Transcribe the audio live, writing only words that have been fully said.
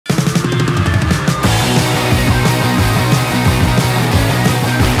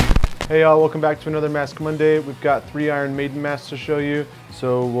Hey y'all, welcome back to another Mask Monday. We've got 3 Iron Maiden masks to show you,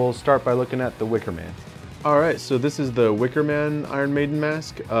 so we'll start by looking at the Wicker Man. Alright, so this is the Wicker Man Iron Maiden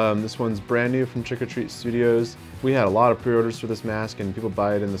mask. This one's brand new from Trick or Treat Studios. We had a lot of pre-orders for this mask and people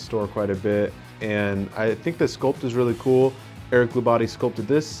buy it in the store quite a bit, and I think the sculpt is really cool. Eric Blubody sculpted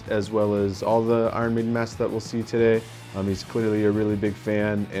this, as well as all the Iron Maiden masks that we'll see today. He's clearly a really big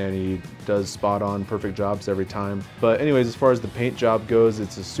fan, and he does spot on perfect jobs every time. But anyways, as far as the paint job goes,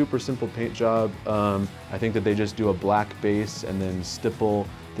 it's a super simple paint job. I think that they just do a black base and then stipple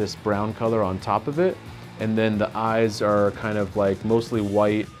this brown color on top of it. And then the eyes are kind of like mostly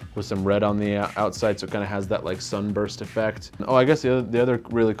white with some red on the outside, so it kind of has that like sunburst effect. Oh, I guess the other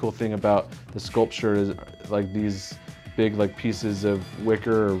really cool thing about the sculpture is like these big like pieces of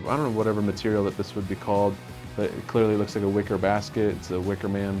wicker, or I don't know, whatever material that this would be called, but it clearly looks like a wicker basket. It's a Wicker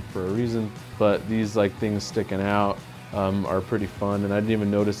Man for a reason, but these like things sticking out are pretty fun, and I didn't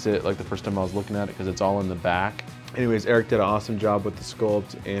even notice it like the first time I was looking at it because it's all in the back. Anyways, Eric did an awesome job with the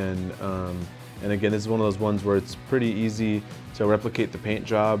sculpt, and again, this is one of those ones where it's pretty easy to replicate the paint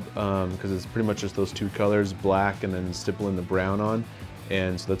job because it's pretty much just those two colors, black and then stippling the brown on.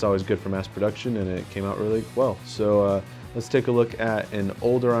 And so that's always good for mass production, and it came out really well. So let's take a look at an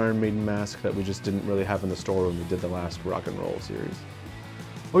older Iron Maiden mask that we just didn't really have in the store when we did the last Rock and Roll series.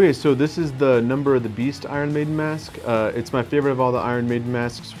 Okay, so this is the Number of the Beast Iron Maiden mask. It's my favorite of all the Iron Maiden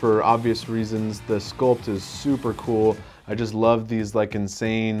masks for obvious reasons. The sculpt is super cool. I just love these like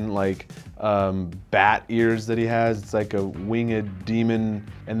insane like bat ears that he has. It's like a winged demon,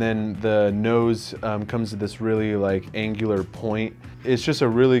 and then the nose comes to this really like angular point. It's just a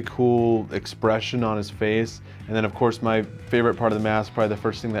really cool expression on his face. And then of course my favorite part of the mask, probably the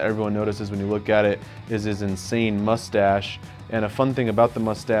first thing that everyone notices when you look at it, is his insane mustache. And a fun thing about the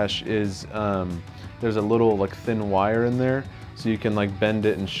mustache is there's a little like thin wire in there, so you can like bend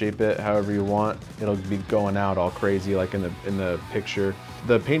it and shape it however you want. It'll be going out all crazy like in the picture.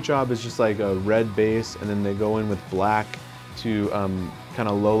 The paint job is just like a red base, and then they go in with black to kind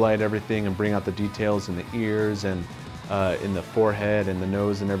of low light everything and bring out the details in the ears and in the forehead and the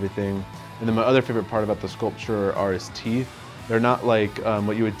nose and everything. And then my other favorite part about the sculpture are his teeth. They're not like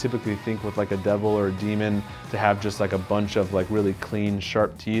what you would typically think with like a devil or a demon, to have just like a bunch of like really clean,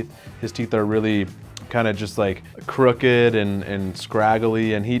 sharp teeth. His teeth are really kind of just like crooked and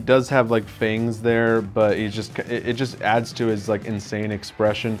scraggly, and he does have like fangs there, but it just adds to his like insane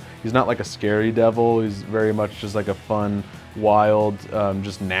expression. He's not like a scary devil. He's very much just like a fun, wild,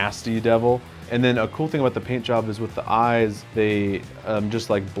 just nasty devil. And then a cool thing about the paint job is with the eyes, they just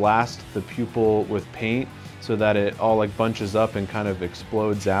like blast the pupil with paint so that it all like bunches up and kind of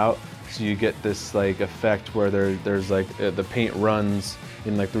explodes out. So you get this like effect where there's like the paint runs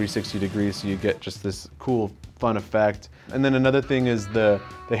in like 360 degrees, so you get just this cool, fun effect. And then another thing is the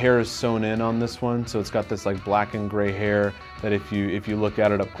hair is sewn in on this one, so it's got this like black and gray hair that if you look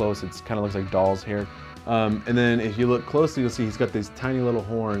at it up close, it kind of looks like doll's hair. And then if you look closely, you'll see he's got these tiny little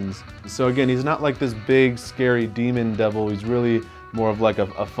horns. So again, he's not like this big, scary demon devil. He's really more of like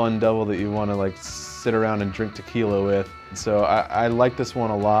a fun devil that you want to like sit around and drink tequila with. So I like this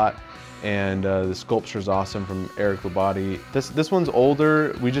one a lot. And the sculpture is awesome from Eric Blubody. This one's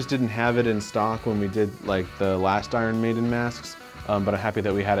older. We just didn't have it in stock when we did like the last Iron Maiden masks, but I'm happy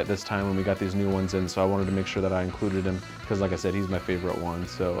that we had it this time when we got these new ones in, so I wanted to make sure that I included him because like I said, he's my favorite one.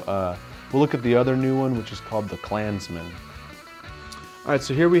 So we'll look at the other new one, which is called the Klansman. All right,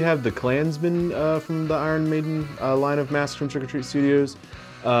 so here we have the Klansman from the Iron Maiden line of masks from Trick or Treat Studios.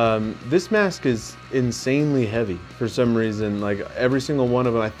 This mask is insanely heavy for some reason. Like every single one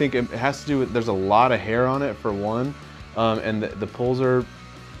of them, I think it has to do with, there's a lot of hair on it for one, and the pulls are,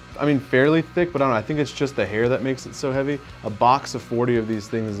 I mean, fairly thick, but I don't know, I think it's just the hair that makes it so heavy. A box of 40 of these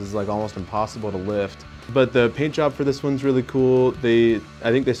things is like almost impossible to lift. But the paint job for this one's really cool. I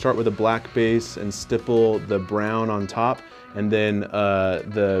think they start with a black base and stipple the brown on top, and then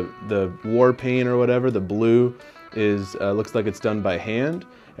the war paint or whatever, the blue, is looks like it's done by hand,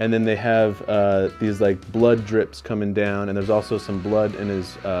 and then they have these like blood drips coming down, and there's also some blood in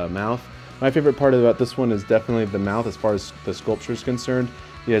his mouth. My favorite part about this one is definitely the mouth as far as the sculpture is concerned.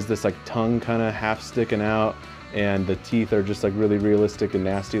 He has this like tongue kind of half sticking out, and the teeth are just like really realistic and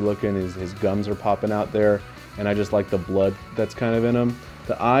nasty looking. His gums are popping out there, and I just like the blood that's kind of in them.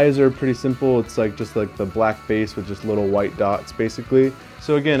 The eyes are pretty simple. It's like just like the black base with just little white dots basically.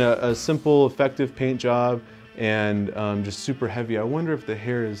 So again, a simple, effective paint job, and just super heavy. I wonder if the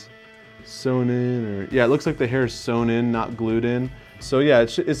hair is sewn in, or yeah, it looks like the hair is sewn in, not glued in. So yeah,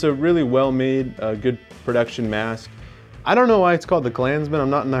 it's a really well-made, good production mask. I don't know why it's called the Klansman.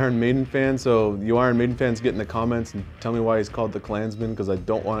 I'm not an Iron Maiden fan, so you Iron Maiden fans get in the comments and tell me why he's called the Klansman, because I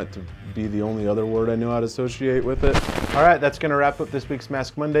don't want it to be the only other word I know how to associate with it. All right, that's gonna wrap up this week's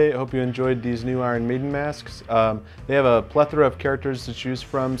Mask Monday. I hope you enjoyed these new Iron Maiden masks. They have a plethora of characters to choose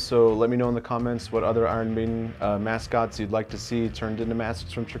from, so let me know in the comments what other Iron Maiden mascots you'd like to see turned into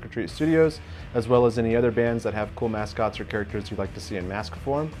masks from Trick or Treat Studios, as well as any other bands that have cool mascots or characters you'd like to see in mask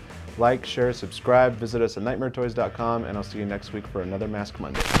form. Like, share, subscribe, visit us at nightmaretoys.com, and I'll see you next week for another Mask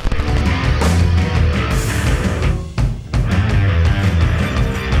Monday.